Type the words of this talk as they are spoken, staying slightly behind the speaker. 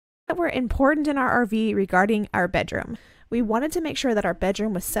that were important in our RV regarding our bedroom. We wanted to make sure that our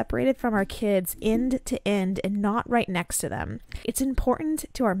bedroom was separated from our kids end to end and not right next to them. It's important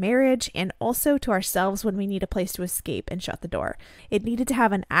to our marriage and also to ourselves when we need a place to escape and shut the door. It needed to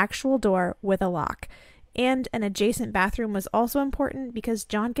have an actual door with a lock. And an adjacent bathroom was also important because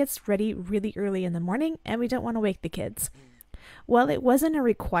John gets ready really early in the morning and we don't want to wake the kids. While it wasn't a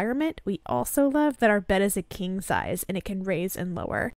requirement, we also love that our bed is a king size and it can raise and lower.